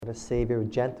a Savior, a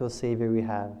gentle Savior we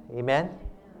have. Amen?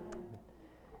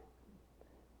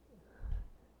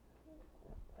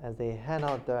 As they hand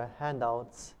out their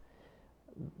handouts,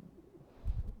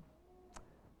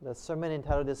 the sermon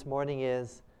entitled this morning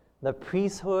is The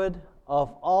Priesthood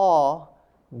of All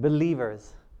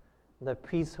Believers. The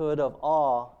Priesthood of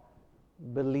All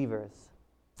Believers.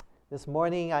 This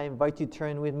morning, I invite you to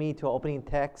turn with me to our opening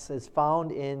text. It's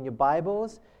found in your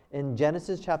Bibles in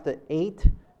Genesis chapter 8,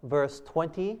 verse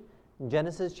 20.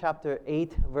 Genesis chapter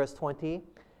 8, verse 20.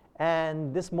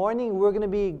 And this morning, we're going to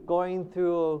be going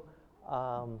through,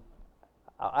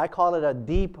 I call it a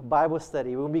deep Bible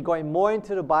study. We're going to be going more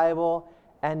into the Bible,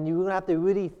 and you're going to have to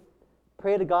really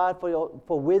pray to God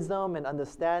for wisdom and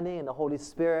understanding and the Holy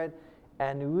Spirit,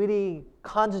 and really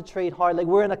concentrate hard. Like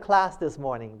we're in a class this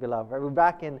morning, beloved. Right? We're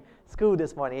back in school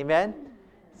this morning. Amen?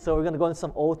 So we're going to go into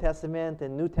some Old Testament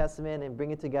and New Testament and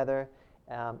bring it together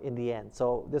in the end.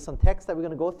 So there's some text that we're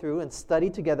going to go through and study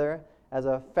together as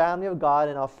a family of God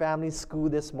in our family school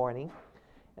this morning.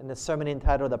 And the sermon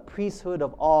entitled The Priesthood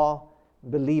of All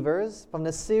Believers, from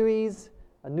the series,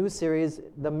 a new series,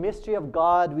 The Mystery of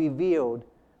God Revealed.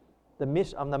 The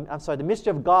Mystery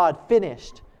of God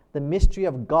Finished. The Mystery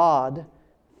of God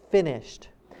Finished.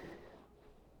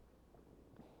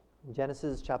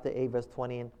 Genesis chapter 8, verse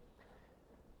 20.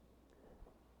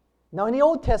 Now in the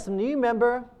Old Testament, do you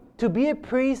remember, to be a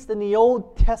priest in the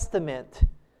Old Testament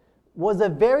was a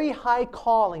very high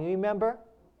calling. Remember?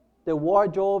 The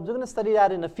wardrobes. We're going to study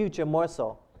that in the future more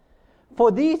so.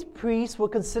 For these priests were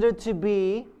considered to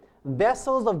be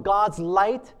vessels of God's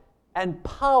light and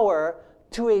power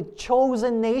to a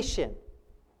chosen nation.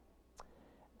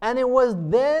 And it was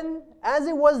then, as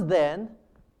it was then,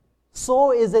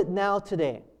 so is it now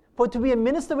today. For to be a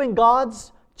minister in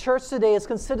God's church today is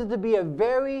considered to be a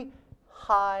very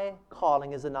high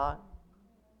calling, is it not?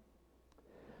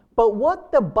 But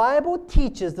what the Bible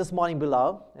teaches this morning,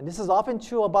 beloved, and this is often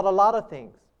true about a lot of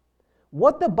things,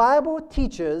 what the Bible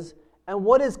teaches and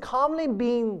what is commonly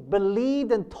being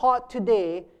believed and taught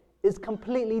today is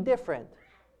completely different.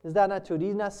 Is that not true? Do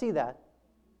you not see that?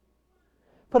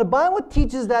 For the Bible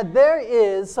teaches that there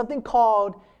is something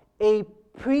called a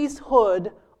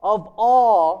priesthood of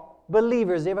all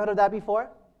believers. You ever heard of that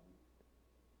before?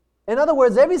 In other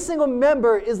words, every single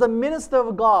member is a minister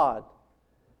of God.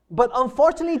 But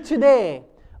unfortunately today,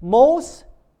 most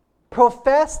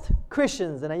professed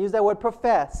Christians, and I use that word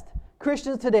professed,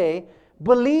 Christians today,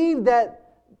 believe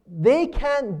that they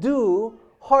can't do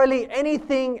hardly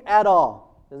anything at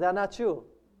all. Is that not true?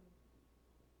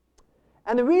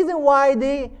 And the reason why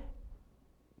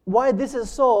this is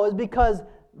so is because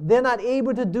they're not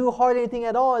able to do hardly anything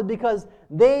at all, is because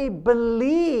they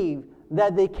believe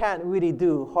that they can't really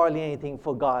do hardly anything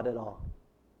for God at all.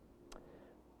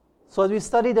 So as we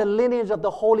study the lineage of the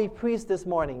holy priest this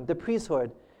morning, the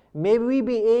priesthood, may we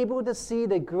be able to see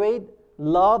the great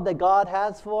love that God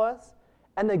has for us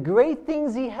and the great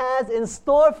things He has in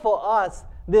store for us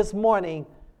this morning.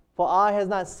 For eye has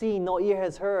not seen, no ear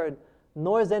has heard,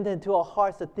 nor is entered into our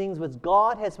hearts the things which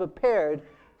God has prepared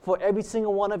for every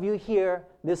single one of you here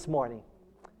this morning.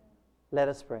 Let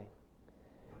us pray.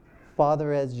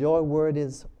 Father, as your word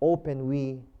is open,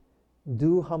 we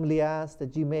do humbly ask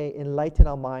that you may enlighten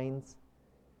our minds.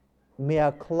 May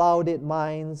our clouded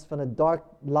minds from the dark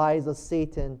lies of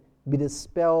Satan be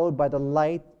dispelled by the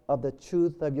light of the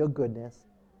truth of your goodness.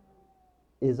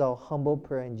 Is our humble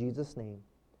prayer in Jesus' name.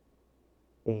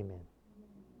 Amen.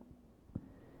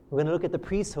 We're going to look at the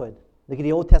priesthood. Look at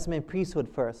the Old Testament priesthood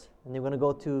first, and then we're going to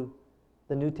go to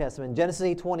the New Testament. Genesis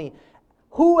 8:20.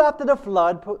 Who after the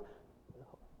flood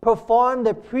performed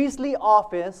the priestly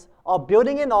office of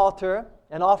building an altar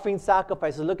and offering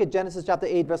sacrifices. Look at Genesis chapter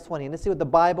 8, verse 20. And let's see what the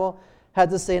Bible has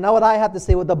to say. Not what I have to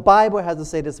say, what the Bible has to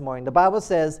say this morning. The Bible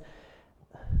says,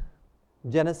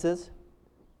 Genesis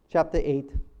chapter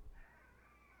 8,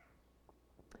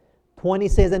 20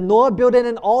 says, and Noah built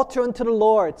an altar unto the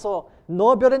Lord. So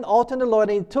Noah built an altar unto the Lord,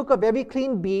 and he took of every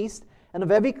clean beast and of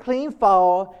every clean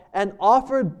fowl and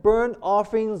offered burnt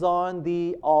offerings on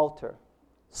the altar.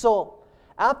 So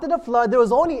after the flood, there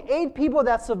was only 8 people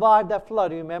that survived that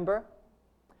flood, remember?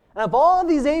 And of all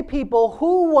these 8 people,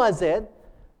 who was it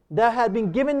that had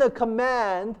been given the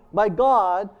command by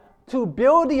God to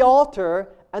build the altar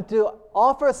and to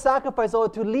offer a sacrifice or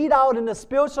to lead out in the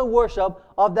spiritual worship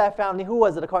of that family? Who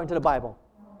was it according to the Bible?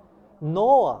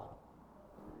 Noah.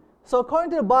 So according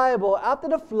to the Bible, after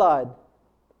the flood,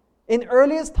 in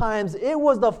earliest times, it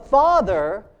was the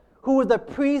father who was the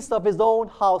priest of his own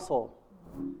household.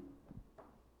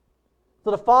 So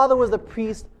the father was the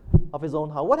priest of his own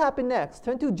house. What happened next?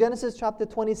 Turn to Genesis chapter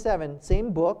 27,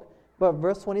 same book, But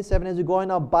verse 27, as we go in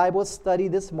our Bible study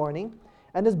this morning,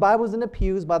 and there's Bibles in the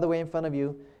pews, by the way, in front of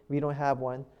you, if you don't have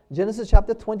one. Genesis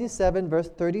chapter 27, verse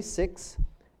 36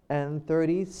 and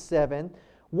 37.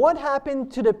 What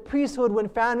happened to the priesthood when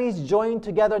families joined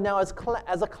together now as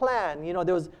a clan? You know,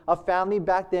 there was a family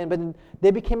back then, but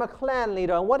they became a clan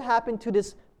later. And what happened to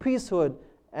this priesthood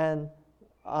and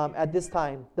at this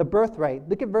time? The birthright.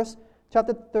 Look at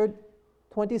chapter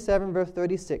 27, verse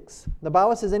 36. The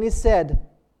Bible says, and he said,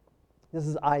 this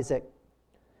is Isaac.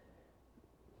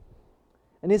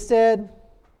 And he said,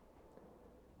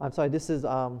 I'm sorry, this is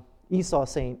Esau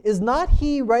saying, is not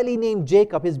he rightly named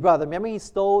Jacob, his brother? Remember, he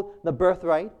stole the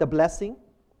birthright, the blessing.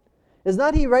 Is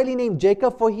not he rightly named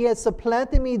Jacob? For he has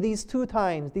supplanted me these 2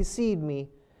 times, deceived me.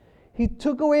 He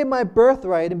took away my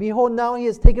birthright, and behold, now he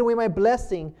has taken away my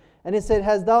blessing. And he said,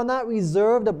 hast thou not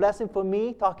reserved a blessing for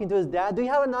me? Talking to his dad. Do you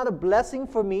have another blessing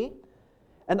for me?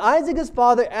 And Isaac his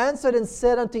father answered and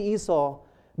said unto Esau,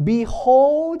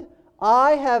 behold,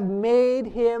 I have made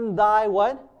him thy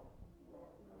what?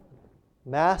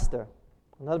 Master.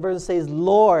 Another version says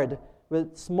Lord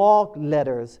with small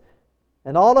letters.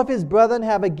 And all of his brethren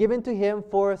have I given to him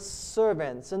for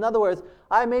servants. In other words,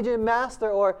 I made you master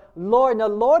or Lord. Now,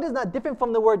 Lord is not different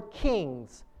from the word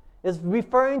kings. It's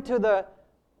referring to the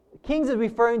kings is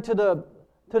referring to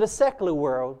the secular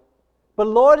world, but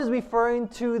Lord is referring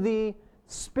to the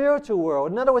spiritual world.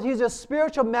 In other words, he's your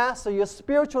spiritual master, your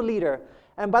spiritual leader.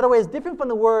 And by the way, it's different from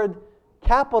the word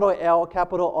capital L,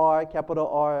 capital R,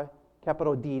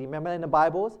 capital D. Remember in the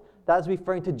Bibles? That's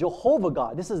referring to Jehovah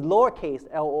God. This is lowercase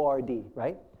L-O-R-D,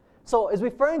 right? So it's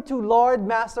referring to Lord,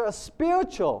 Master, a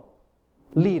spiritual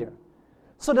leader.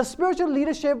 So the spiritual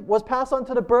leadership was passed on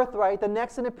to the birthright. The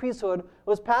next in the priesthood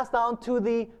was passed down to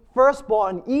the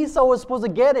firstborn. Esau was supposed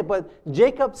to get it, but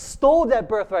Jacob stole that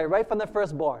birthright right from the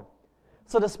firstborn.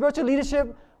 So the spiritual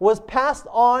leadership was passed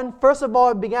on. First of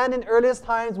all, it began in earliest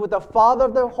times with the father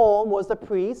of the home was the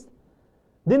priest.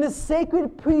 Then the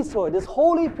sacred priesthood, this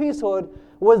holy priesthood,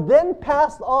 was then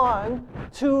passed on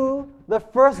to the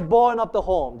firstborn of the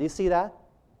home. Do you see that?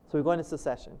 So we're going into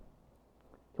succession.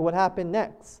 So what happened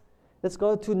next? Let's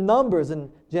go to Numbers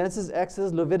in Genesis,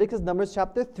 Exodus, Leviticus, Numbers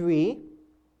chapter 3,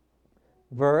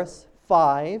 verse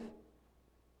 5.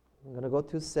 I'm going to go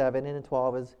to 7 and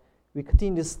 12 as we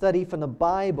continue to study from the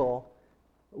Bible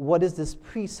what is this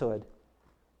priesthood.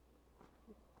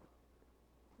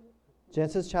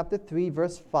 Genesis chapter 3,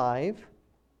 verse 5.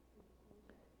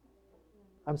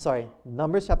 I'm sorry,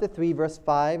 Numbers chapter 3, verse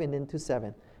 5 and then to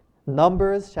 7.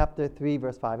 Numbers chapter 3,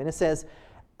 verse 5. And it says,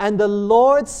 and the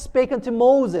Lord spake unto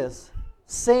Moses,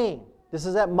 saying, this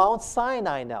is at Mount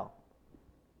Sinai now,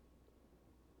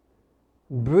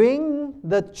 bring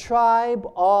the tribe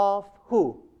of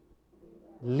who?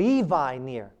 Levi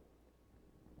near,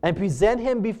 and present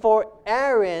him before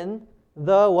Aaron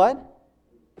the what?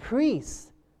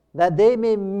 Priest, that they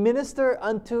may minister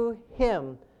unto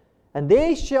him. And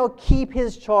they shall keep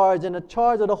his charge and the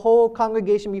charge of the whole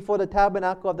congregation before the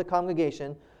tabernacle of the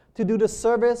congregation to do the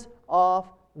service of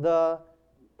the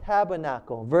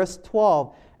tabernacle. Verse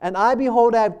 12, and I,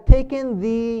 behold, I have taken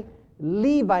the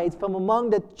Levites from among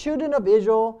the children of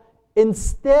Israel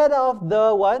instead of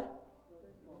the what?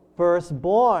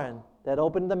 Firstborn. That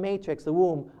opened the matrix, the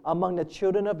womb, among the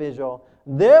children of Israel.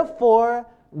 Therefore,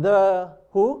 the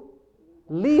who?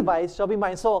 Levites shall be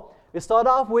mine. So we start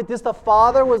off with this. The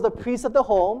father was the priest of the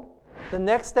home. The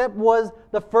next step was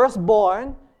the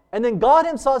firstborn. And then God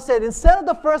himself said, instead of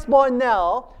the firstborn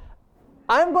now,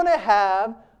 I'm going to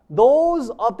have those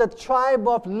of the tribe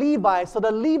of Levi. So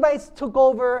the Levites took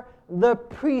over the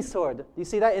priesthood. Do you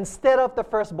see that? Instead of the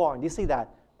firstborn. Do you see that?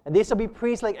 And they shall be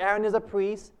priests like Aaron is a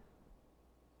priest.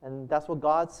 And that's what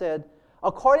God said.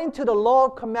 According to the law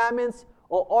of commandments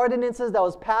or ordinances that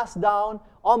was passed down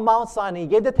on Mount Sinai. He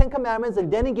gave the 10 commandments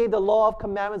and then he gave the law of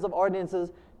commandments of ordinances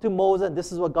to Moses. And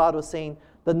this is what God was saying,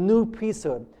 the new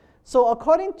priesthood. So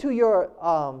according to your,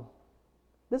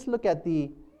 let's look at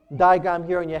the diagram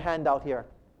here in your handout here,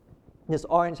 this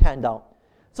orange handout.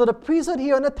 So the priesthood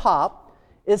here on the top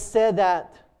is said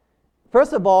that,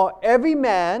 first of all, every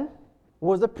man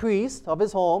was a priest of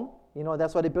his home. You know,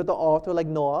 that's why they built the altar like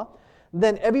Noah.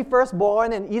 Then every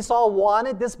firstborn, and Esau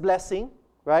wanted this blessing,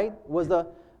 right?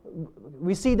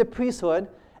 Received the priesthood.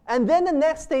 And then the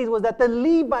next stage was that the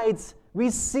Levites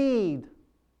received,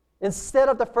 instead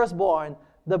of the firstborn,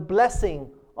 the blessing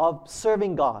of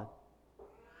serving God.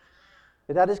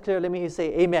 If that is clear, let me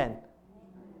say amen.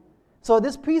 So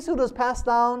this priesthood was passed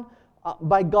down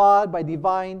by God, by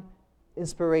divine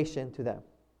inspiration to them.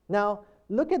 Now,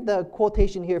 look at the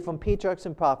quotation here from Patriarchs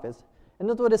and Prophets. And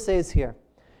look what it says here.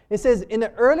 It says, in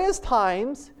the earliest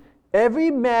times,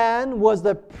 every man was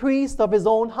the priest of his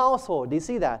own household. Do you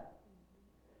see that?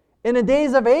 In the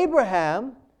days of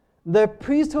Abraham, the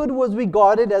priesthood was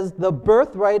regarded as the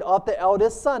birthright of the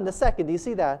eldest son, the second. Do you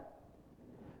see that?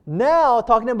 Now,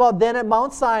 talking about then at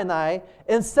Mount Sinai,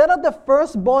 instead of the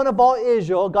firstborn of all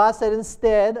Israel, God said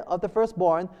instead of the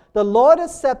firstborn, the Lord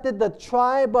accepted the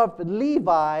tribe of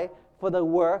Levi for the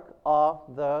work of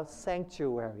the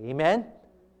sanctuary. Amen?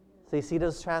 So you see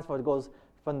this transfer. It goes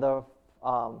from the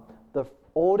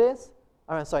oldest,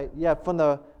 from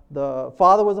the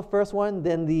father was the first one,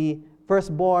 then the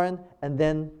firstborn, and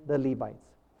then the Levites.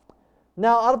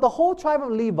 Now, out of the whole tribe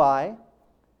of Levi,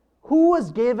 who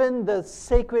was given the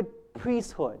sacred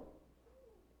priesthood?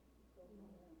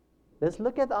 Let's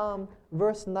look at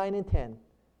verse 9 and 10.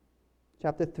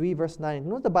 Chapter 3, verse 9. You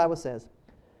know what the Bible says?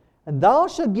 And thou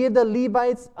shalt give the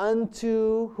Levites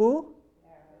unto who?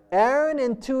 Aaron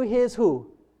and to his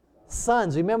who?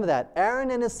 Sons. Remember that. Aaron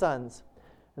and his sons.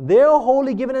 They are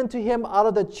wholly given unto him out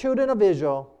of the children of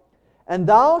Israel. And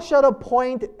thou shalt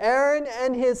appoint Aaron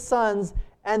and his sons,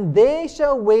 and they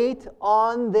shall wait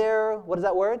on their, what is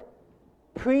that word?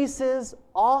 Priest's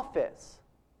office.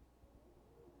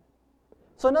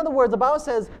 So in other words, the Bible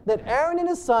says that Aaron and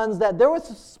his sons, that they were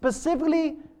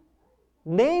specifically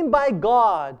named by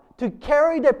God to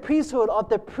carry the priesthood of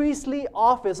the priestly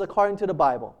office according to the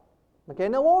Bible. Okay,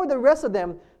 now what were the rest of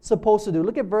them supposed to do?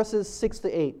 Look at verses 6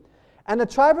 to 8. And the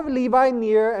tribe of Levi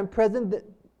near and present,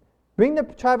 bring the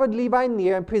tribe of Levi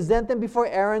near and present them before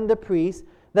Aaron the priest,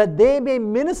 that they may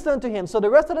minister unto him. So the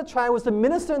rest of the tribe was to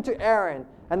minister unto Aaron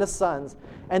and the sons.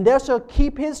 And they shall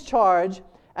keep his charge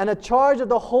and a charge of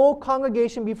the whole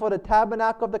congregation before the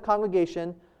tabernacle of the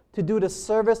congregation to do the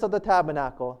service of the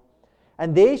tabernacle.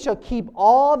 And they shall keep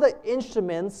all the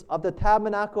instruments of the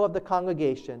tabernacle of the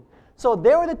congregation. So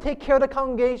they were to take care of the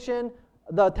congregation,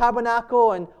 the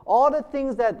tabernacle, and all the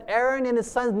things that Aaron and his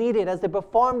sons needed as they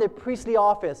performed their priestly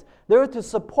office. They were to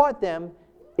support them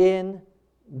in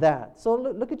that. So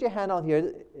look at your handout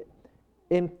here.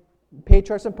 In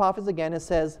Patriarchs and Prophets again, it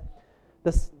says,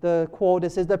 the quote,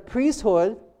 it says, the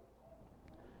priesthood,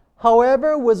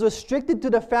 however, was restricted to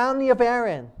the family of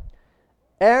Aaron.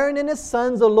 Aaron and his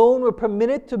sons alone were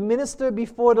permitted to minister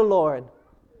before the Lord.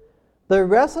 The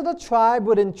rest of the tribe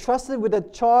were entrusted with the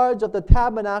charge of the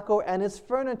tabernacle and its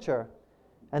furniture,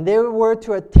 and they were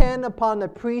to attend upon the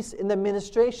priests in the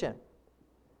ministration.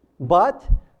 But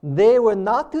they were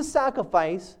not to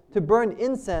sacrifice, to burn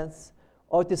incense,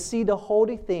 or to see the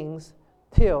holy things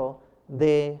till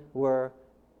they were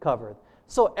covered.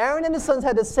 So Aaron and his sons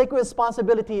had the sacred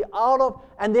responsibility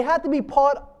and they had to be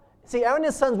part. See, Aaron and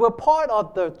his sons were part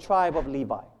of the tribe of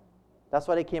Levi. That's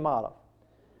why they came out of.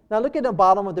 Now look at the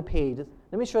bottom of the page.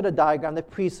 Let me show the diagram, the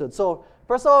priesthood. So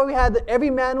first of all, we had every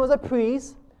man was a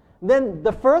priest. Then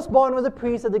the firstborn was a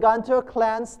priest as they got into a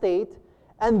clan state.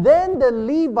 And then the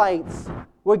Levites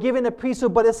were given a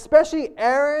priesthood, but especially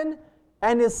Aaron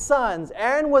and his sons.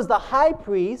 Aaron was the high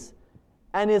priest,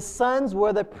 and his sons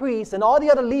were the priests. And all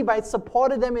the other Levites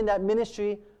supported them in that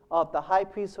ministry of the high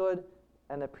priesthood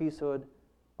and the priesthood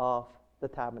of the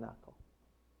tabernacle.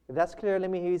 If that's clear,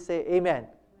 let me hear you say amen.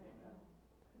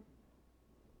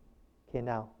 Okay,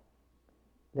 now,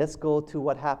 let's go to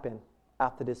what happened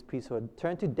after this priesthood.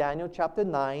 Turn to Daniel chapter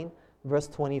 9, verse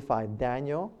 25.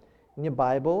 Daniel, in your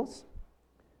Bibles,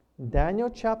 Daniel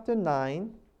chapter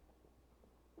 9,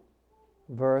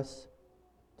 verse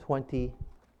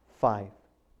 25.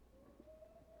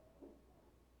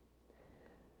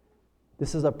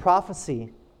 This is a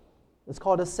prophecy. It's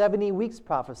called a 70 weeks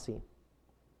prophecy.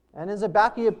 And in the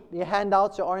back of your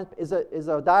handouts is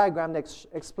a diagram that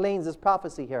explains this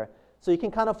prophecy here. So you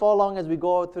can kind of follow along as we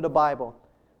go through the Bible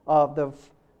of the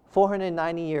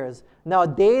 490 years. Now,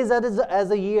 days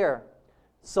as a year.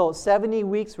 So 70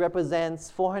 weeks represents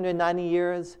 490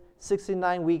 years.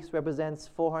 69 weeks represents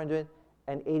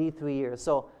 483 years.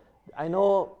 So I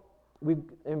know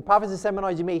in prophecy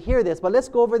seminars you may hear this, but let's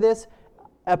go over this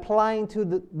applying to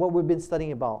what we've been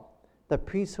studying about, the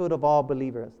priesthood of all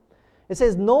believers. It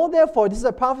says, know therefore, this is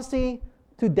a prophecy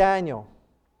to Daniel.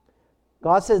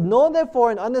 God says, know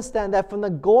therefore and understand that from the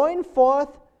going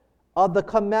forth of the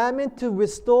commandment to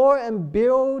restore and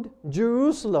build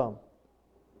Jerusalem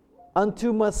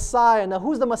unto Messiah. Now,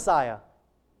 who's the Messiah?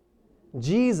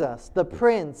 Jesus, the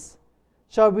Prince,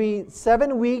 shall be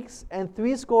 7 weeks and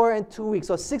 62 weeks,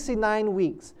 so 69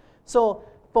 weeks. So,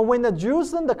 from when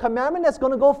the commandment that's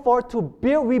going to go forth to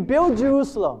rebuild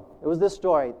Jerusalem, it was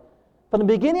destroyed. From the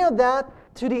beginning of that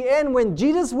to the end, when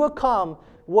Jesus will come,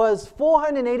 was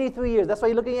 483 years. That's why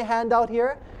you look at your handout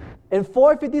here. In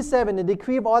 457, the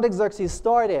decree of Artaxerxes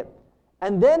started.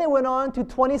 And then it went on to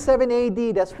 27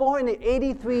 AD. That's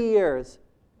 483 years.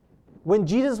 When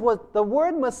Jesus was, the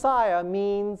word Messiah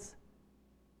means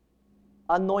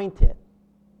anointed.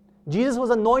 Jesus was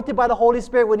anointed by the Holy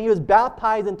Spirit when he was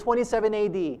baptized in 27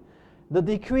 AD. The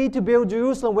decree to build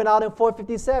Jerusalem went out in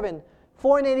 457.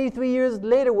 483 years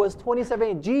later was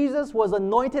 27 AD. Jesus was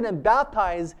anointed and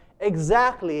baptized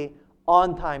exactly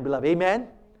on time, beloved. Amen?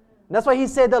 And that's why he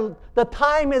said the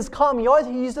time has come. He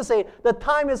used to say, the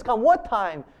time has come. What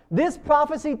time? This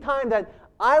prophecy time that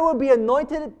I will be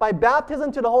anointed by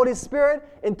baptism to the Holy Spirit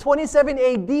in 27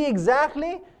 AD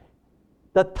exactly.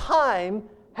 The time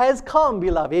has come,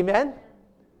 beloved. Amen?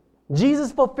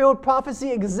 Jesus fulfilled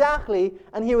prophecy exactly,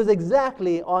 and he was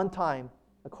exactly on time,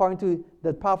 according to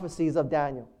the prophecies of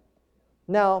Daniel.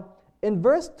 Now, in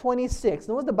verse 26,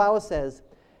 notice the Bible says,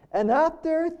 and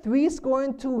after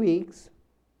 62 weeks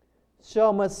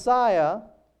shall Messiah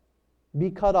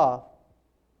be cut off.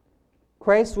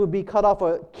 Christ will be cut off,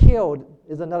 or killed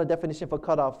is another definition for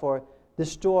cut off, for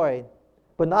destroyed.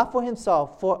 But not for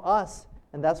himself, for us.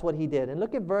 And that's what he did. And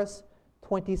look at verse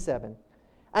 27.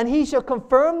 And he shall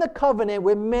confirm the covenant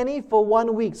with many for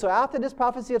 1 week. So after this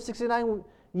prophecy of 69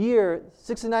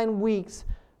 weeks,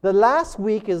 the last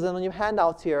week is on your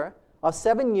handouts here, of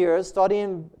 7 years, starting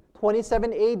in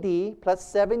 27 AD, plus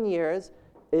 7 years,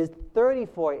 is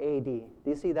 34 AD. Do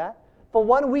you see that? For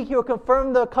 1 week, he will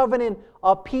confirm the covenant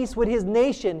of peace with his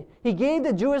nation. He gave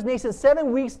the Jewish nation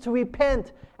 7 weeks to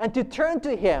repent and to turn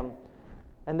to him.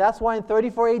 And that's why in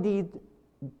 34 AD,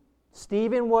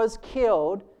 Stephen was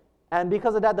killed. And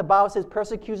because of that, the Bible says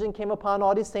persecution came upon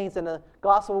all these saints, and the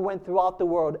gospel went throughout the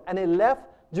world. And it left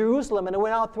Jerusalem, and it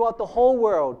went out throughout the whole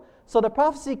world. So the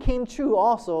prophecy came true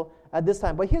also at this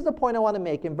time. But here's the point I want to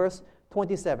make in verse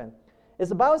 27. Is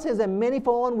the Bible says that many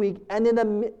for 1 week, and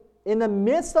in the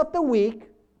midst of the week,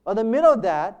 or the middle of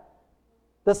that,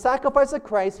 the sacrifice of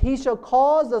Christ, he shall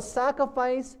cause the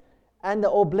sacrifice and the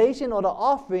oblation or the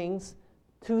offerings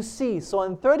to cease. So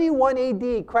in 31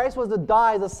 AD, Christ was to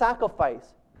die as a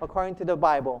sacrifice, according to the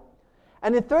Bible.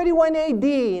 And in 31 AD,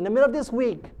 in the middle of this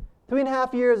week,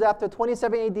 3.5 years after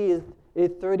 27 AD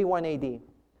is 31 AD. In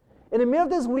the middle of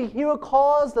this week, he will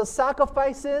cause the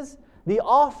sacrifices, the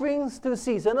offerings to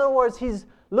cease. In other words, he's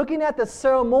looking at the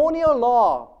ceremonial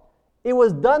law. It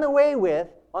was done away with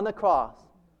on the cross.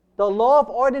 The law of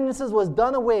ordinances was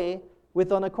done away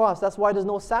with on the cross. That's why there's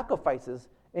no sacrifices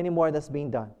anymore that's being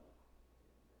done.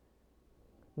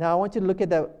 Now I want you to look at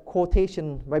the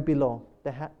quotation right below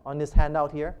on this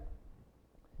handout here.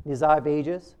 Desire of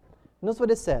Ages. Notice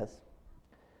what it says.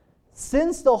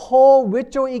 Since the whole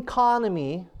ritual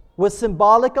economy was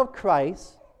symbolic of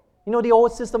Christ, you know the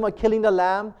old system of killing the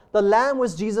lamb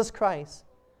was Jesus Christ.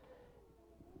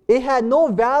 It had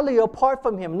no value apart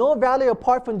from him, no value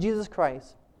apart from Jesus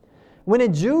Christ. When the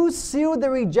Jews sealed the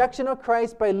rejection of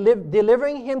Christ by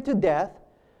delivering him to death,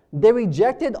 they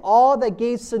rejected all that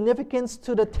gave significance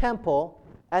to the temple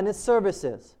and its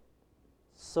services.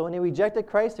 So when they rejected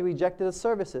Christ, they rejected the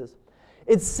services.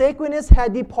 Its sacredness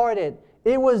had departed.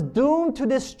 It was doomed to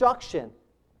destruction.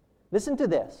 Listen to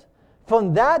this.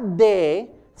 From that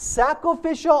day,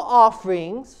 sacrificial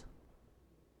offerings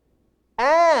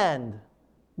and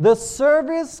the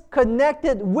service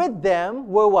connected with them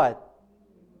were what?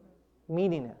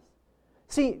 Meaningless.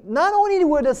 See, not only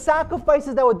were the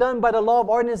sacrifices that were done by the law of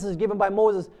ordinances given by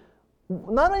Moses,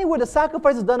 not only were the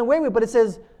sacrifices done away with, but it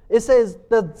says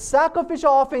the sacrificial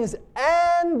offerings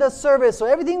and the service, so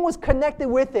everything was connected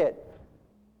with it.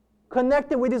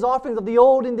 Connected with these offerings of the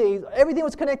olden days, everything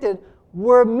was connected,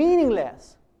 were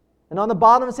meaningless. And on the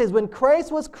bottom it says, when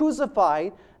Christ was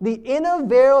crucified, the inner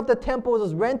veil of the temple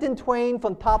was rent in twain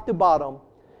from top to bottom,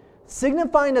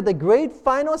 signifying that the great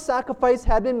final sacrifice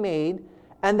had been made,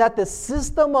 and that the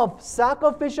system of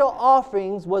sacrificial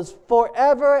offerings was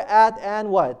forever at an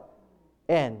what?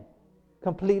 End.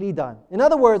 Completely done. In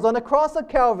other words, on the cross of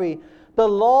Calvary, the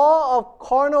law of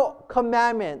carnal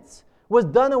commandments was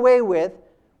done away with,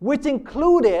 which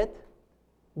included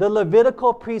the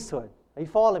Levitical priesthood. Are you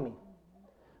following me?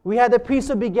 We had the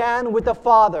priesthood began with the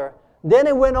father. Then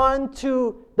it went on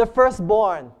to the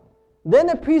firstborn. Then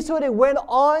the priesthood, it went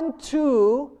on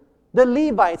to the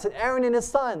Levites and Aaron and his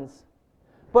sons.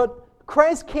 But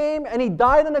Christ came and he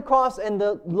died on the cross, and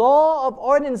the law of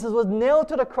ordinances was nailed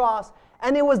to the cross,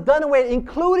 and it was done away,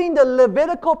 including the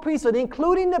Levitical priesthood,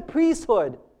 including the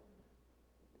priesthood.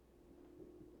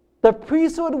 The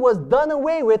priesthood was done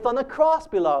away with on the cross,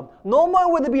 beloved. No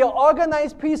more would there be an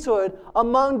organized priesthood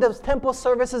among the temple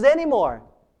services anymore.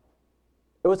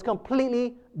 It was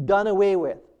completely done away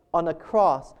with on the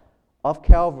cross of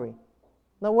Calvary.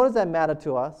 Now, what does that matter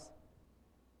to us?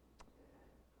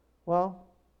 Well,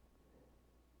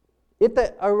 if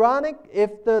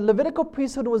the Levitical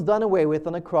priesthood was done away with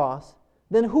on the cross,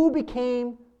 then who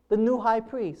became the new high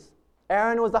priest?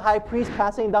 Aaron was the high priest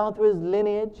passing down through his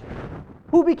lineage.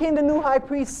 Who became the new high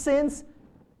priest since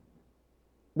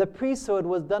the priesthood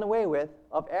was done away with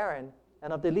of Aaron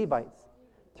and of the Levites?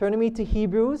 Turn to me to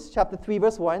Hebrews chapter 3,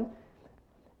 verse 1.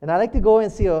 And I'd like to go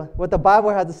and see what the Bible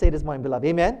has to say this morning, beloved.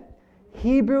 Amen?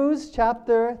 Hebrews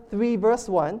chapter 3, verse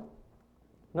 1.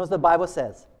 Notice the Bible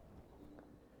says.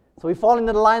 So we fall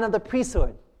into the line of the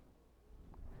priesthood.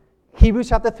 Hebrews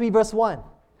chapter 3, verse 1.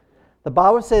 The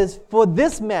Bible says, for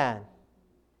this man,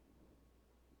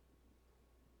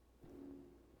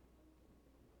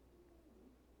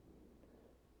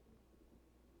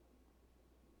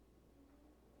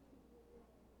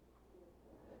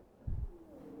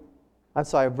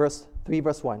 verse 3,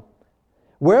 verse 1.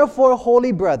 Wherefore,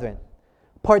 holy brethren,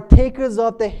 partakers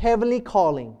of the heavenly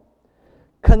calling,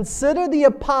 consider the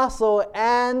apostle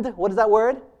and, what is that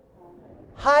word?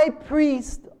 High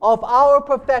priest of our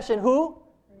profession. Who?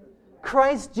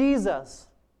 Christ Jesus.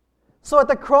 So at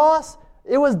the cross,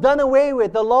 it was done away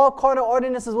with. The law of carnal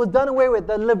ordinances was done away with.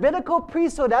 The Levitical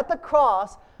priesthood at the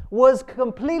cross was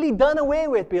completely done away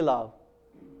with, beloved.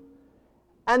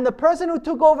 And the person who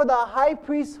took over the high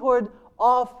priesthood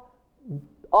of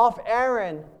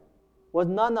Aaron was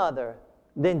none other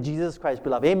than Jesus Christ,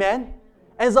 beloved. Amen?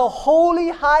 And it's a holy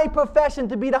high profession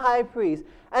to be the high priest.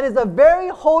 And it's a very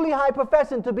holy high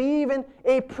profession to be even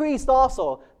a priest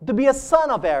also, to be a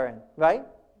son of Aaron, right?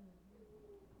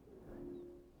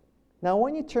 Now,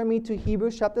 when you turn me to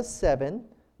Hebrews chapter 7,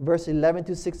 verse 11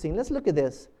 to 16, let's look at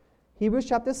this. Hebrews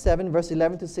chapter 7, verse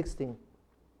 11 to 16.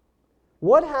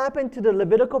 What happened to the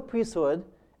Levitical priesthood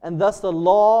and thus the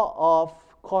law of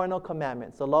carnal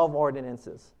commandments, the law of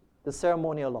ordinances, the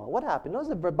ceremonial law? What happened? Notice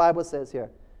what the Bible says here.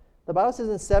 The Bible says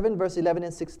in 7, verse 11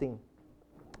 and 16.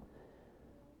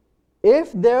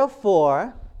 If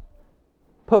therefore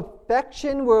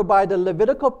perfection were by the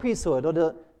Levitical priesthood, or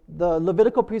the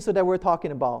Levitical priesthood that we're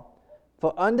talking about,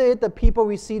 for under it the people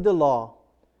received the law,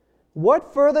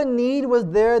 what further need was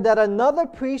there that another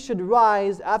priest should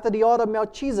rise after the order of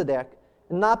Melchizedek,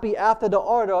 and not be after the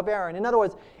order of Aaron? In other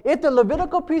words, if the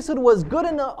Levitical priesthood was good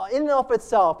in and of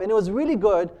itself, and it was really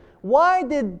good, why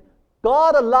did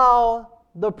God allow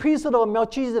the priesthood of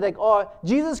Melchizedek or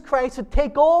Jesus Christ to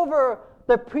take over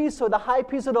the priesthood, the high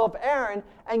priesthood of Aaron,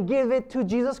 and give it to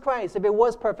Jesus Christ if it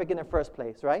was perfect in the first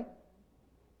place, right?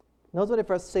 Notice what it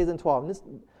first says in 12.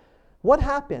 What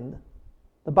happened?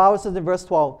 The Bible says in verse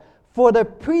 12, for the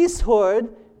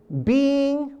priesthood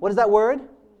being, what is that word?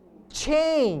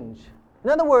 Changed. In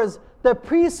other words, the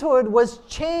priesthood was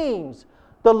changed.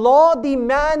 The law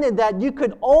demanded that you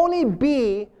could only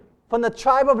be from the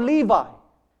tribe of Levi.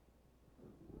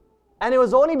 And it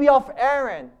was only be of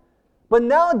Aaron. But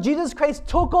now Jesus Christ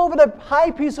took over the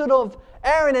high priesthood of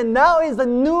Aaron, and now is the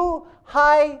new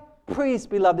high priest,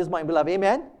 beloved, this morning, beloved.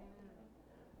 Amen?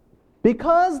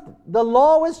 Because the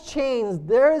law was changed,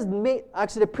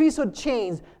 the priesthood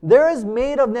changed, there is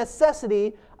made of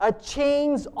necessity a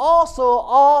change also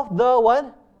of the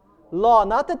what? Law.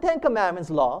 Not the Ten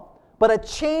Commandments law, but a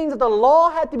change that the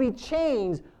law had to be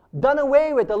changed, done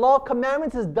away with. The law of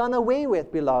commandments is done away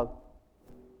with, beloved.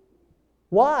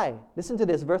 Why? Listen to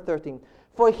this, verse 13.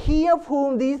 For he of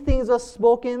whom these things are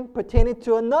spoken pertaining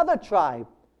to another tribe,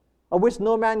 of which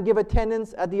no man give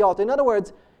attendance at the altar. In other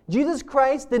words, Jesus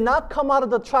Christ did not come out of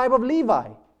the tribe of Levi.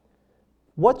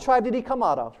 What tribe did he come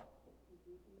out of?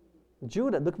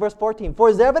 Judah. Look verse 14. For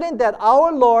it is evident that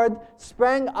our Lord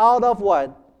sprang out of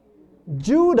what?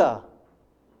 Judah.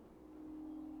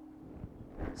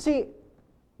 See,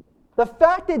 the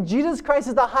fact that Jesus Christ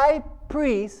is the high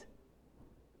priest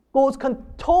goes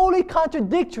totally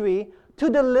contradictory to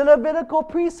the Levitical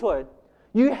priesthood.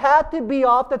 You had to be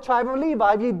of the tribe of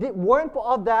Levi. If you weren't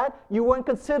of that, you weren't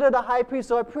considered a high priest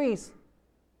or a priest.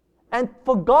 And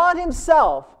for God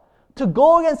himself to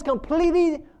go against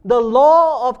completely the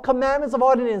law of commandments of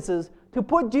ordinances, to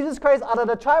put Jesus Christ out of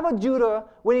the tribe of Judah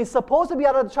when he's supposed to be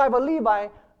out of the tribe of Levi,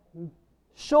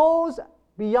 shows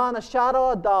beyond a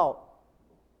shadow of doubt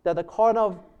that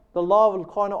the law of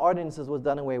carnal ordinances was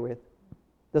done away with.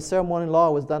 The ceremonial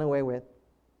law was done away with.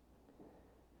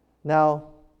 Now,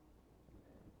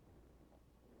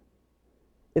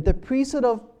 if the priesthood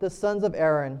of the sons of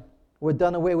Aaron were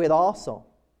done away with also,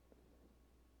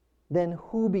 then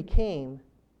who became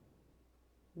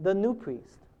the new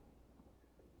priest?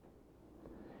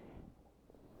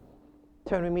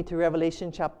 Turn with me to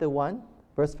Revelation chapter 1,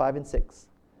 verse 5 and 6.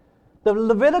 The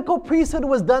Levitical priesthood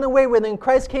was done away with, and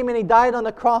Christ came and he died on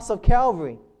the cross of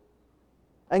Calvary.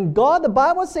 And God, the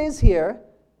Bible says here,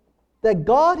 that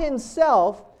God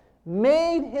himself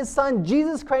made his son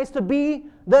Jesus Christ to be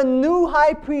the new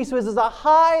high priest, which is a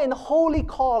high and holy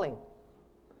calling.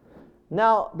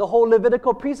 Now, the whole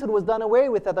Levitical priesthood was done away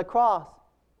with at the cross.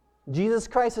 Jesus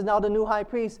Christ is now the new high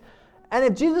priest. And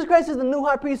if Jesus Christ is the new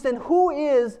high priest, then who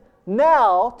is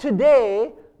now,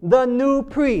 today, the new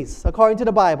priest, according to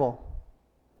the Bible?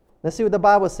 Let's see what the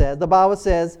Bible says. The Bible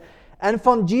says, and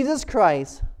from Jesus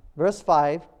Christ, verse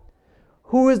 5,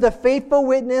 who is the faithful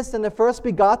witness and the first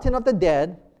begotten of the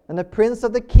dead, and the prince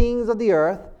of the kings of the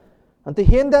earth, unto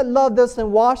him that loved us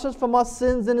and washed us from our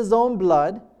sins in his own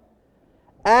blood,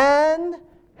 and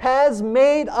has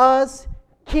made us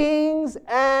kings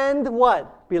and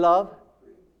what, beloved?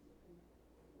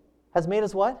 Has made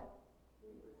us what?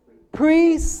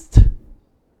 Priest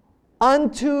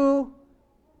unto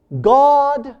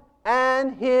God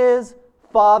and his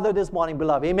Father this morning,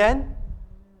 beloved. Amen?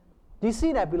 Do you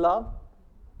see that, beloved?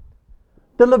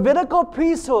 The Levitical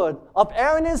priesthood of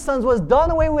Aaron and his sons was done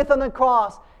away with on the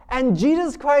cross, and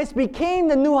Jesus Christ became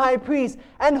the new high priest.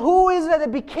 And who is it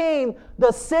that became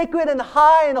the sacred and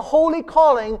high and holy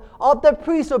calling of the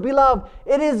priesthood, beloved?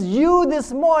 It is you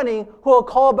this morning who are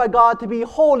called by God to be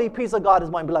holy priests of God this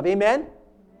morning, beloved. Amen?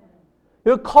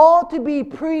 You're called to be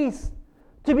priests,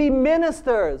 to be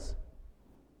ministers,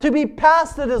 to be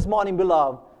pastors this morning,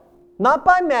 beloved. Not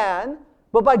by man,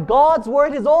 but by God's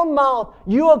word, his own mouth.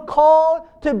 You are called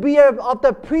to be of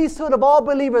the priesthood of all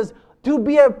believers, to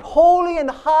be a holy and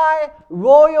high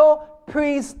royal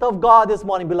priest of God this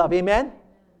morning, beloved. Amen?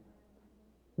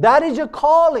 That is your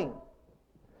calling.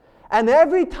 And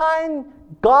every time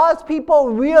God's people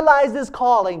realized this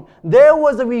calling, there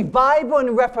was a revival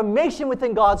and reformation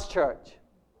within God's church.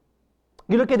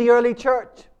 You look at the early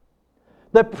church.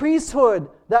 The priesthood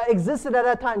that existed at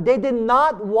that time, they did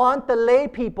not want the lay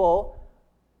people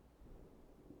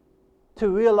to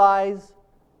realize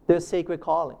their sacred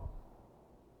calling.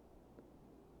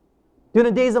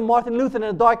 During the days of Martin Luther in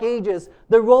the Dark Ages,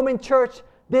 the Roman Church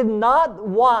did not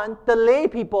want the lay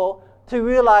people to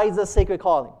realize the sacred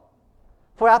calling.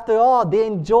 For after all, they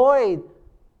enjoyed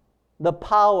the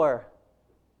power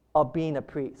of being a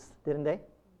priest, didn't they?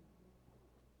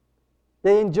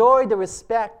 They enjoyed the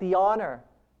respect, the honor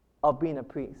of being a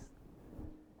priest.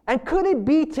 And could it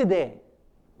be today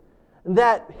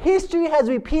that history has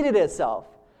repeated itself,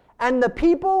 and the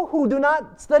people who do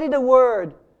not study the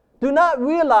Word do not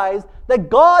realize that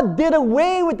God did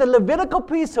away with the Levitical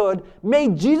priesthood,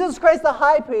 made Jesus Christ the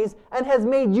high priest, and has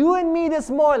made you and me this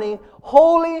morning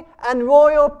holy and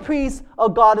royal priests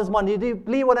of God this morning? Do you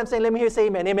believe what I'm saying? Let me hear you say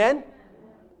amen. Amen?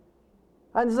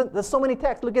 And there's so many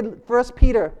texts. Look at 1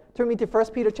 Peter. Turn me to 1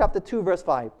 Peter chapter 2, verse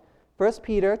 5. 1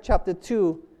 Peter chapter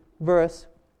 2, verse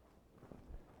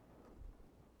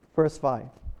 5.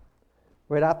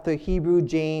 Right after Hebrew,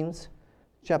 James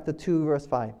chapter 2, verse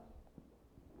 5.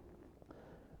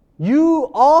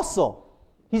 You also,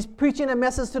 he's preaching a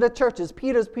message to the churches.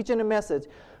 Peter's preaching a message.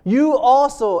 You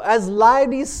also, as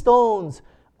lively stones,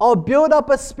 are built up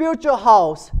a spiritual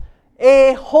house,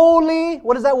 a holy,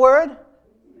 what is that word?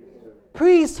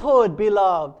 Priesthood,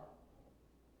 beloved.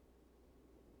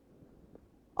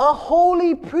 A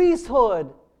holy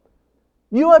priesthood.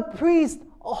 You are a priest,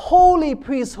 a holy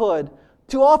priesthood,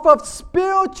 to offer up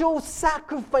spiritual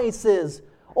sacrifices.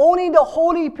 Only the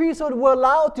holy priesthood were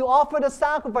allowed to offer the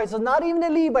sacrifices. Not even the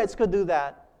Levites could do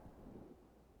that.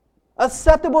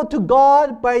 Acceptable to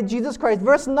God by Jesus Christ.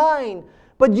 Verse 9.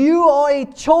 But you are a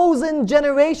chosen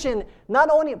generation. Not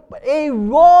only a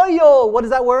royal, what is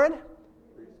that word?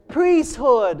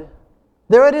 Priesthood.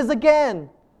 There it is again.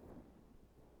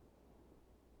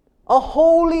 A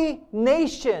holy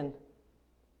nation.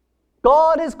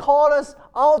 God has called us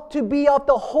out to be of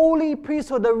the holy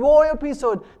priesthood, the royal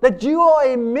priesthood, that you are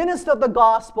a minister of the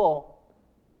gospel.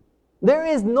 There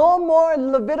is no more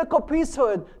Levitical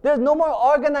priesthood. There's no more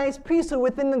organized priesthood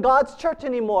within God's church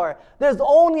anymore. There's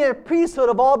only a priesthood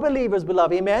of all believers,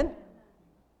 beloved. Amen?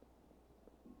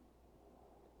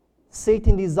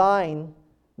 Satan designed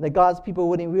that God's people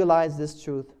wouldn't realize this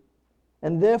truth.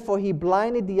 And therefore, he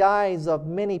blinded the eyes of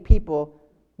many people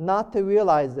not to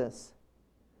realize this.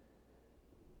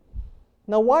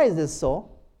 Now, why is this so?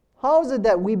 How is it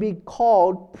that we be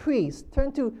called priests?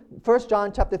 Turn to 1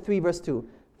 John chapter 3, verse 2.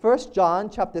 1 John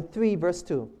chapter 3, verse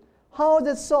 2. How is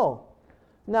it so?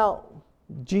 Now,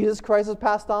 Jesus Christ was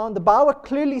passed on. The Bible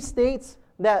clearly states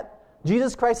that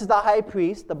Jesus Christ is the high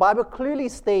priest. The Bible clearly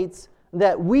states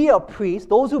that we are priests,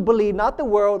 those who believe, not the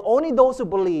world, only those who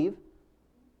believe.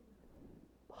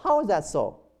 How is that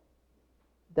so?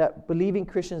 That believing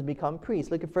Christians become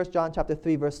priests. Look at 1 John chapter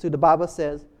 3, verse 2. The Bible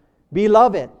says,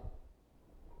 Beloved,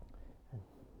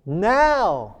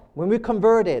 now when we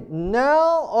converted,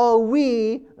 now are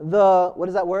we the, what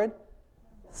is that word?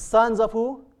 Sons of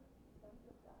who?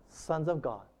 Sons of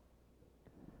God.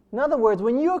 In other words,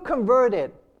 when you're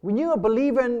converted, when you're a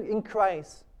believer in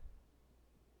Christ,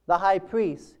 the high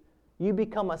priest, you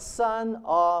become a son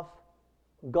of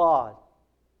God.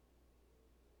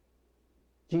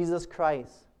 Jesus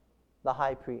Christ, the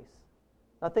high priest.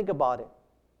 Now think about it.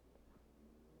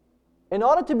 In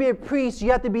order to be a priest,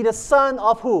 you have to be the son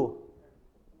of who?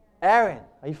 Aaron.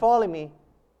 Are you following me?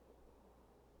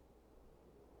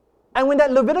 And when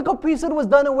that Levitical priesthood was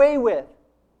done away with,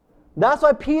 that's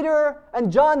why Peter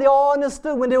and John, they all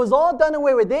understood when it was all done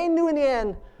away with. They knew in the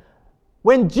end,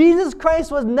 when Jesus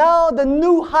Christ was now the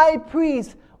new high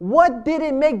priest, what did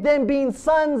it make them being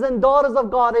sons and daughters of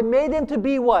God? It made them to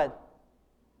be what?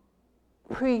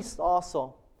 Priests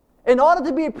also. In order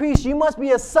to be a priest, you must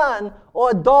be a son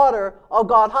or a daughter of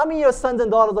God. How many of you are sons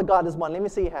and daughters of God this morning? Let me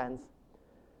see your hands.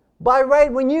 By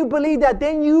right, when you believe that,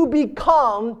 then you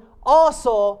become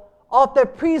also of the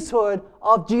priesthood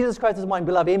of Jesus Christ this morning,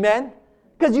 beloved. Amen?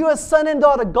 Because you're a son and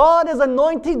daughter. God has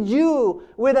anointed you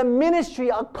with a ministry,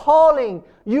 a calling.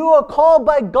 You are called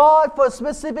by God for a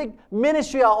specific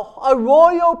ministry, a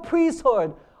royal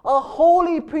priesthood, a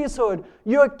holy priesthood.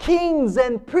 You're kings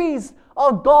and priests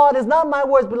of God. Is not my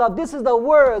words, beloved. This is the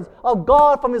words of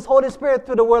God from His Holy Spirit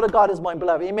through the Word of God this morning,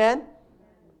 beloved. Amen?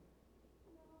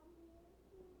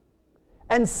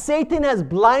 And Satan has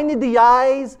blinded the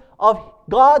eyes of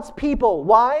God's people.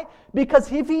 Why?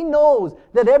 Because if he knows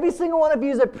that every single one of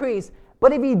you is a priest,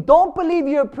 but if you don't believe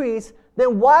you're a priest,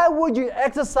 then why would you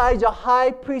exercise your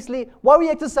why would you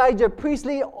exercise your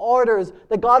priestly orders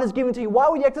that God has given to you? Why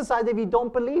would you exercise if you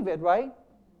don't believe it, right?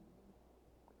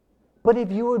 But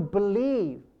if you would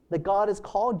believe that God has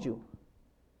called you,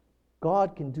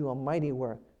 God can do a mighty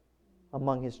work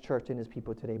among His church and His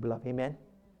people today, beloved. Amen?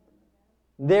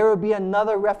 There will be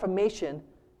another reformation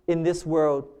in this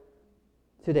world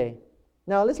today.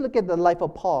 Now let's look at the life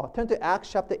of Paul. Turn to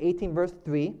Acts chapter 18, verse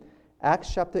 3.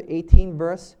 Acts chapter 18,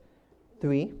 verse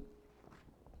 3.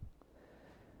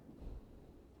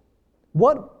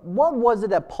 What was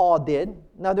it that Paul did?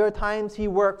 Now there are times he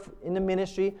worked in the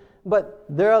ministry, but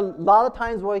there are a lot of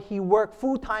times where he worked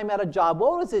full-time at a job.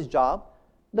 What was his job?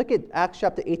 Look at Acts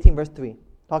chapter 18, verse 3.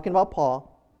 Talking about Paul.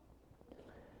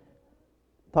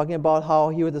 Talking about how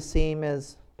he was the same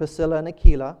as Priscilla and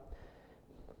Aquila.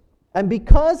 And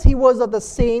because he was of the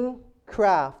same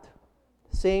craft,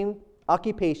 same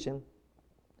occupation,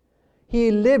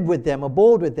 he lived with them,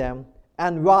 abode with them,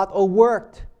 and wrought or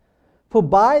worked. For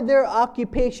by their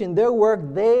occupation, their work,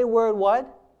 they were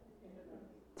what?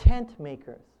 Tent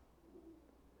makers.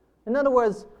 In other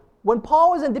words, when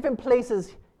Paul was in different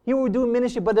places, he would do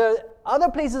ministry, but there are other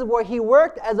places where he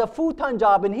worked as a full-time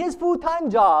job, and his full-time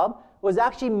job was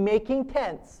actually making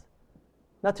tents.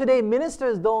 Now today,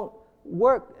 ministers don't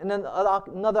work in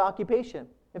another occupation.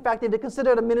 In fact, if they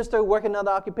consider a minister work in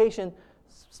another occupation,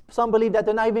 some believe that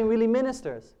they're not even really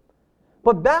ministers.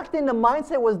 But back then, the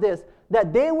mindset was this,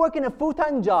 that they work in a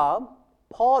full-time job,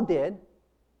 Paul did,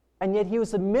 and yet he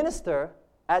was a minister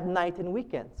at night and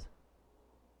weekends.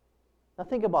 Now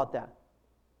think about that.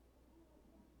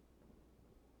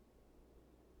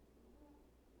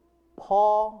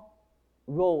 Paul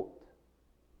wrote,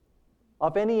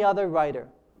 of any other writer,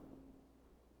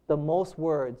 the most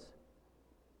words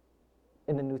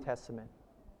in the New Testament.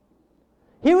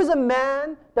 He was a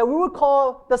man that we would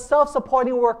call the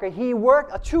self-supporting worker. He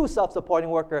worked, a true self-supporting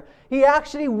worker. He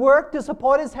actually worked to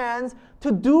support his hands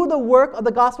to do the work of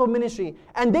the gospel ministry.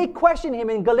 And they questioned him.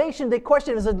 In Galatians, they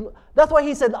questioned him. Said, that's why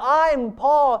he said, I'm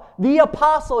Paul, the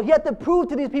apostle. He had to prove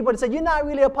to these people, they said, you're not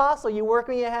really an apostle. You work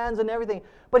with your hands and everything.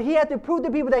 But he had to prove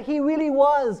to people that he really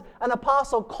was an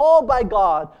apostle called by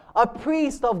God, a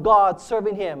priest of God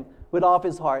serving Him with all of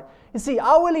his heart. You see,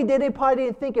 outwardly they probably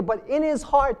didn't think it, but in his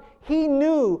heart, he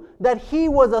knew that he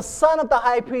was a son of the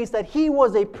high priest, that he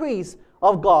was a priest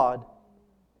of God.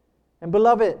 And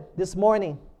beloved, this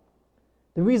morning,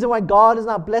 the reason why God is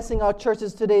not blessing our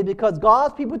churches today is because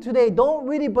God's people today don't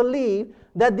really believe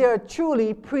that they are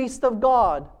truly priests of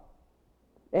God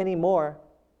anymore.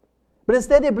 But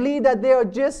instead they believe that they are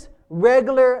just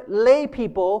regular lay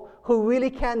people who really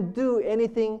can't do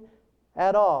anything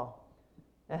at all.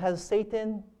 And has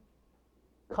Satan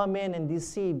come in and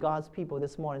deceive God's people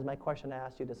this morning? Is my question I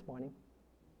asked you this morning.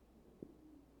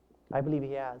 I believe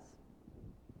he has.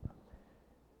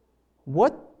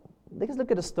 Let's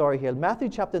look at the story here. Matthew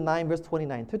chapter 9, verse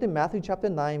 29. Turn to Matthew chapter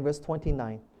 9, verse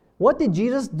 29. What did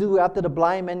Jesus do after the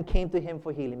blind men came to him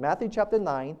for healing? Matthew chapter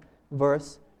 9,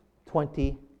 verse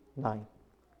 29.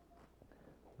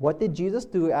 What did Jesus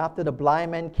do after the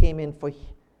blind men came in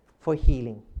for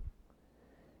healing?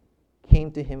 came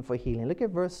to him for healing. Look at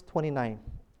verse 29.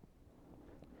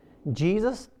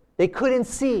 Jesus, they couldn't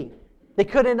see. They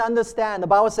couldn't understand. The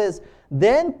Bible says,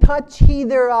 then touched he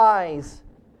their eyes,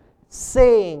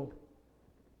 saying,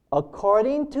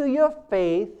 according to your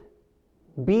faith,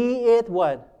 be it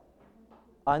what?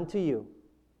 Unto you.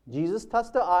 Jesus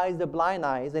touched their eyes, the blind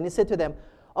eyes, and he said to them,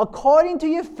 according to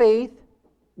your faith,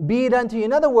 be it unto you.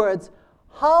 In other words,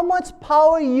 how much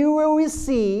power you will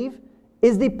receive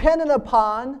is dependent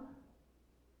upon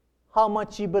how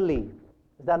much you believe.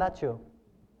 Is that not true?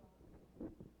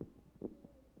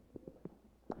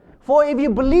 For if you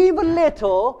believe a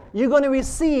little, you're going to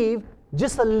receive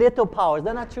just a little power. Is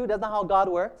that not true? That's not how God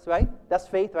works, right? That's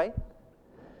faith, right?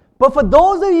 But for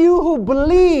those of you who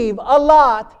believe a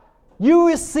lot, you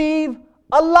receive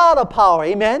a lot of power.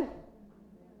 Amen?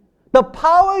 The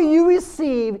power you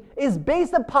receive is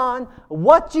based upon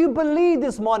what you believe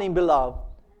this morning, beloved.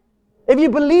 If you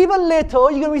believe a little,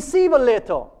 you're going to receive a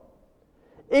little.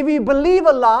 If you believe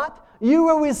a lot, you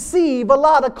will receive a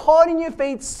lot. According to your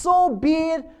faith, so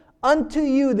be it unto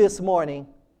you this morning.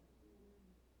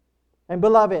 And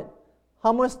beloved,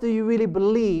 how much do you really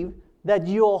believe that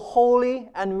you're a holy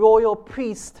and royal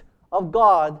priest of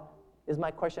God is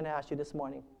my question to ask you this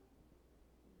morning.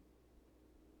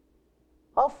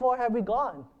 How far have we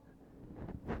gone?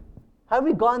 Have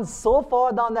we gone so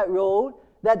far down that road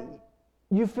that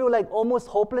you feel like almost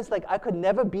hopeless, like I could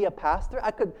never be a pastor?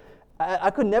 I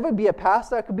could never be a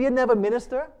pastor. I could be never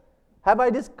minister. Have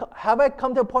I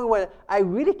come to a point where I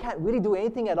really can't really do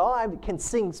anything at all? I can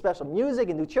sing special music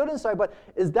and do children's story, but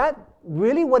is that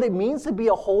really what it means to be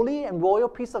a holy and royal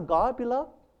priest of God, beloved?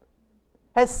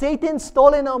 Has Satan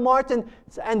stolen our march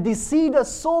and deceived us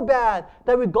so bad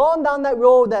that we've gone down that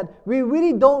road that we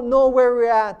really don't know where we're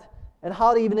at and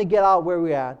how to even get out where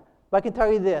we're at? But I can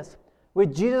tell you this,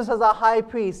 with Jesus as our high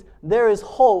priest, there is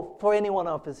hope for any one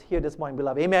of us here this morning,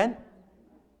 beloved. Amen?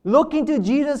 Looking to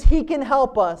Jesus, He can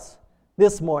help us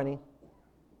this morning.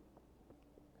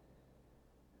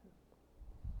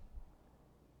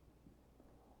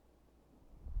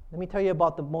 Let me tell you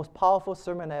about the most powerful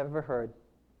sermon I ever heard.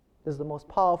 This is the most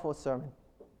powerful sermon.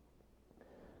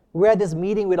 We're at this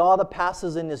meeting with all the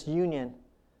pastors in this union.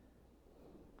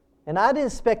 And I didn't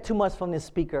expect too much from this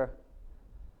speaker.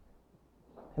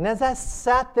 And as I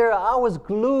sat there, I was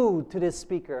glued to this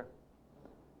speaker.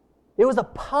 It was a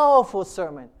powerful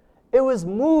sermon. It was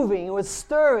moving. It was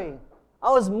stirring.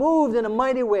 I was moved in a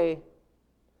mighty way.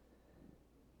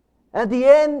 At the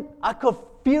end, I could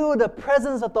feel the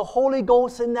presence of the Holy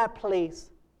Ghost in that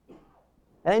place.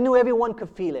 And I knew everyone could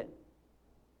feel it.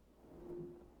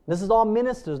 This is all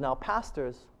ministers now,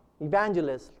 pastors,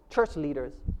 evangelists, church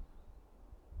leaders.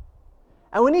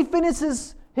 And when he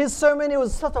finishes his sermon, it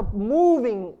was such a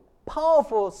moving,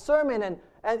 powerful sermon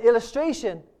and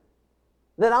illustration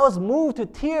that I was moved to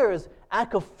tears. I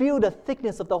could feel the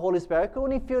thickness of the Holy Spirit. I could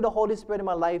only feel the Holy Spirit in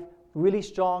my life really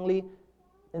strongly.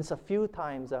 And it's a few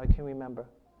times that I can remember.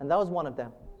 And that was one of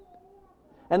them.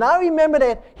 And I remember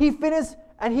that he finished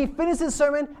his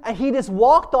sermon and he just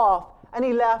walked off and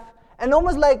he left. And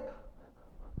almost like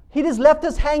he just left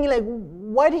us hanging like,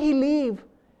 why did he leave?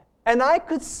 And I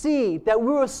could see that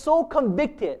we were so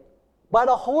convicted by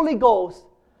the Holy Ghost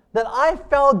that I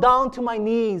fell down to my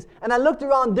knees. And I looked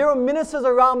around, there were ministers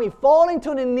around me falling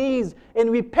to their knees in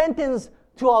repentance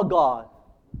to our God.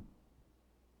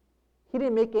 He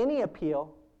didn't make any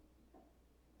appeal.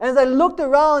 And as I looked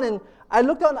around,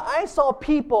 I saw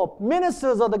people,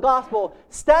 ministers of the gospel,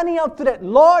 standing up to that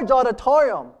large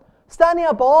auditorium, standing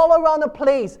up all around the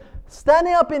place,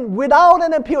 standing up without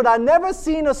an appeal. I've never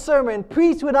seen a sermon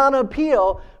preached without an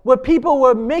appeal where people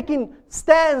were making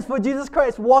stands for Jesus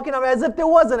Christ, walking up as if there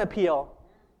was an appeal.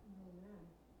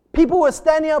 People were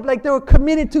standing up like they were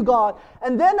committed to God.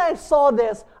 And then I saw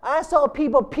this. I saw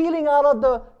people peeling out of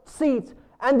the seats,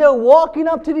 and they're walking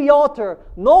up to the altar.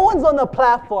 No one's on the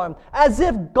platform, as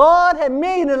if God had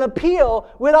made an appeal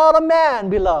without a man,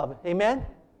 beloved. Amen?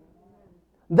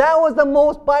 That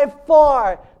was by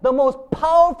far, the most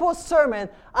powerful sermon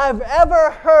I've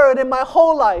ever heard in my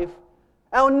whole life.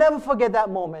 I will never forget that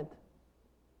moment.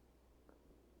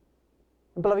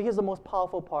 And beloved, here's the most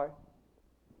powerful part.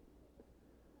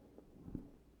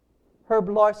 Herb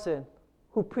Larson,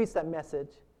 who preached that message,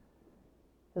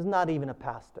 is not even a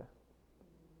pastor.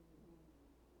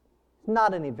 He's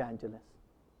not an evangelist.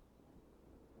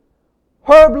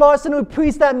 Herb Larson, who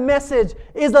preached that message,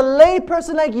 is a lay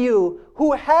person like you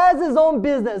who has his own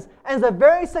business and is a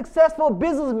very successful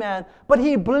businessman, but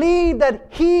he believed that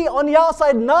he, on the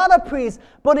outside, not a priest,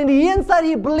 but in the inside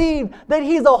he believed that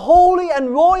he's a holy and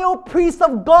royal priest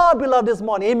of God, beloved, this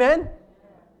morning. Amen?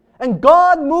 And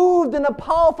God moved in a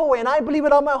powerful way. And I believe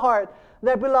it on my heart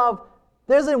that, beloved,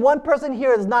 there isn't one person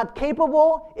here that's not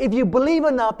capable, if you believe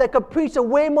enough, that could preach a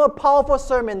way more powerful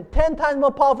sermon, 10 times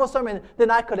more powerful sermon than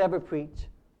I could ever preach.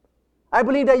 I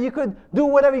believe that you could do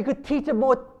whatever. You could teach a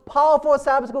more powerful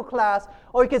Sabbath school class,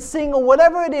 or you could sing, or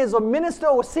whatever it is, or minister,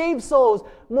 or save souls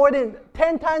more than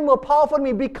 10 times more powerful than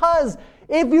me. Because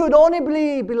if you would only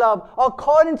believe, beloved,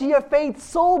 according to your faith,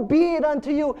 so be it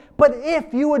unto you. But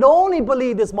if you would only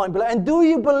believe this morning, beloved, and do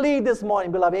you believe this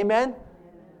morning, beloved? Amen?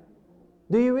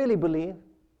 Do you really believe?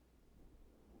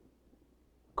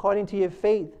 According to your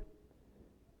faith,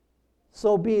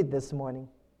 so be it this morning.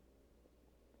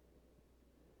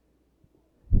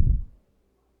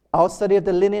 Our study of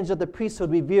the lineage of the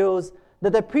priesthood reveals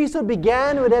that the priesthood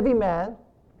began with every man,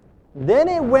 then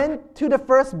it went to the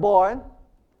firstborn,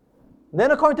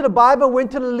 then according to the Bible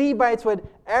went to the Levites with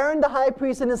Aaron the high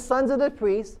priest and his sons of the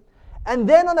priests, and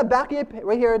then on the back of your,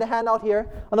 right here, the handout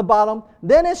here, on the bottom,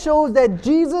 then it shows that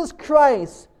Jesus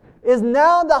Christ is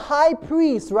now the high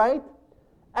priest, right?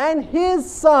 And his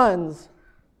sons,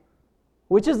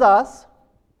 which is us,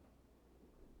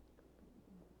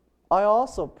 are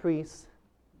also priests.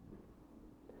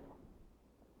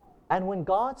 And when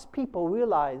God's people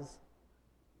realize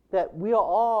that we are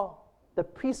all the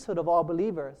priesthood of all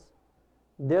believers,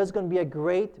 there's going to be a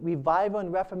great revival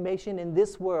and reformation in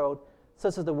this world,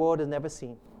 such as the world has never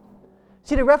seen.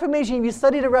 See, the Reformation, if you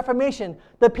study the Reformation,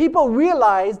 the people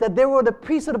realized that they were the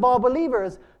priesthood of all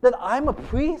believers, that I'm a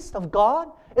priest of God.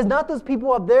 It's not those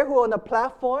people up there who are on the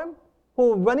platform,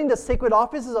 who are running the sacred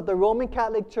offices of the Roman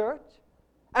Catholic Church.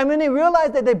 And when they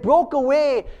realized that they broke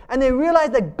away and they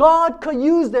realized that God could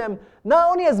use them,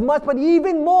 not only as much, but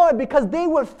even more, because they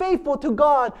were faithful to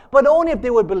God, but only if they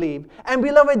would believe. And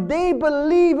beloved, they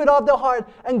believe with all their heart,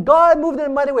 and God moved in a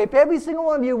mighty way. If every single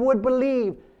one of you would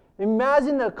believe,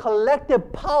 imagine the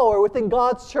collective power within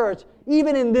God's church,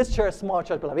 even in this church, small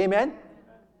church, beloved. Amen?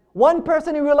 One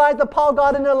person who realized the power of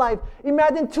God in their life,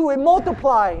 imagine two, it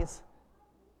multiplies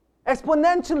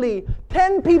exponentially.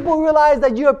 10 people realize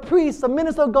that you're a priest, a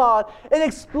minister of God. It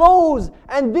explodes,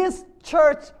 and this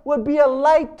church will be a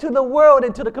light to the world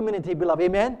and to the community, beloved.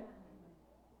 Amen?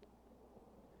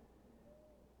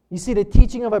 You see, the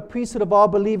teaching of a priesthood of all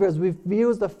believers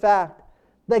reveals the fact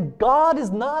that God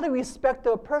is not a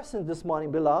respecter of persons this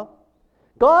morning, beloved.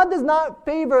 God does not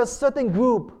favor a certain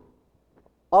group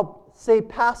of, say,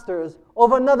 pastors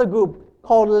over another group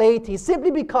called laity,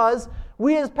 simply because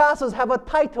we as pastors have a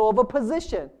title of a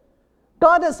position.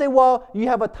 God doesn't say, well, you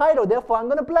have a title, therefore I'm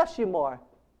going to bless you more.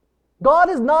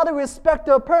 God is not a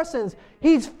respecter of persons.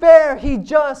 He's fair, He's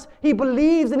just, He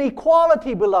believes in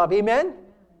equality, beloved. Amen?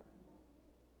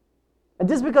 And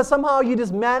just because somehow you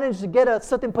just managed to get a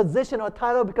certain position or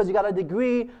title because you got a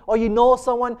degree or you know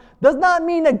someone, does not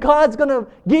mean that God's going to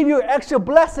give you extra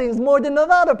blessings more than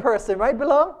another person, right,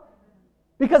 beloved?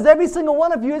 Because every single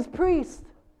one of you is priest.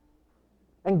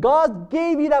 And God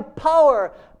gave you that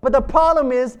power. But the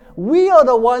problem is, we are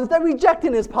the ones that are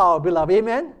rejecting His power, beloved.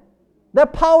 Amen?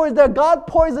 That power is there. God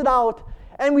pours it out.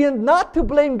 And we are not to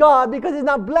blame God because He's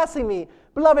not blessing me.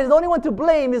 Beloved, the only one to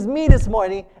blame is me this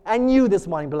morning and you this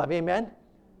morning, beloved. Amen?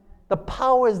 The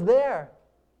power is there.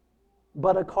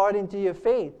 But according to your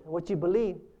faith, what you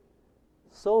believe,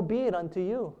 so be it unto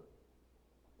you.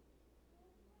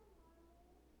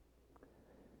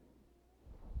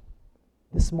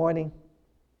 This morning,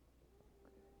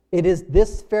 it is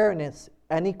this fairness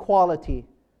and equality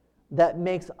that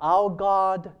makes our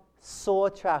God so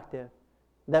attractive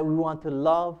that we want to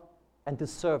love and to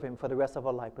serve Him for the rest of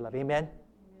our life, beloved. Amen?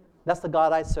 That's the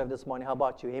God I serve this morning. How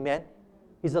about you? Amen?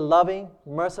 He's a loving,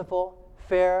 merciful,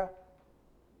 fair,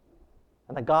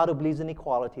 and a God who believes in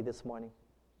equality this morning.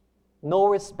 No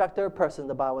respecter of persons,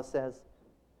 the Bible says.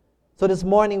 So this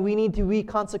morning, we need to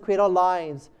reconsecrate our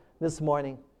lives this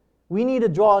morning. We need to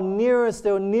draw nearer,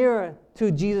 still nearer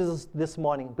to Jesus this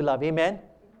morning, beloved. Amen?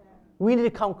 We need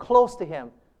to come close to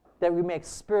Him that we may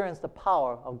experience the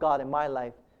power of God in my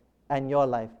life and your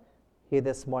life here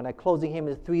this morning. Our closing hymn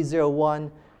is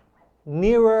 301,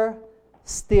 Nearer,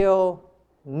 Still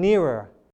Nearer.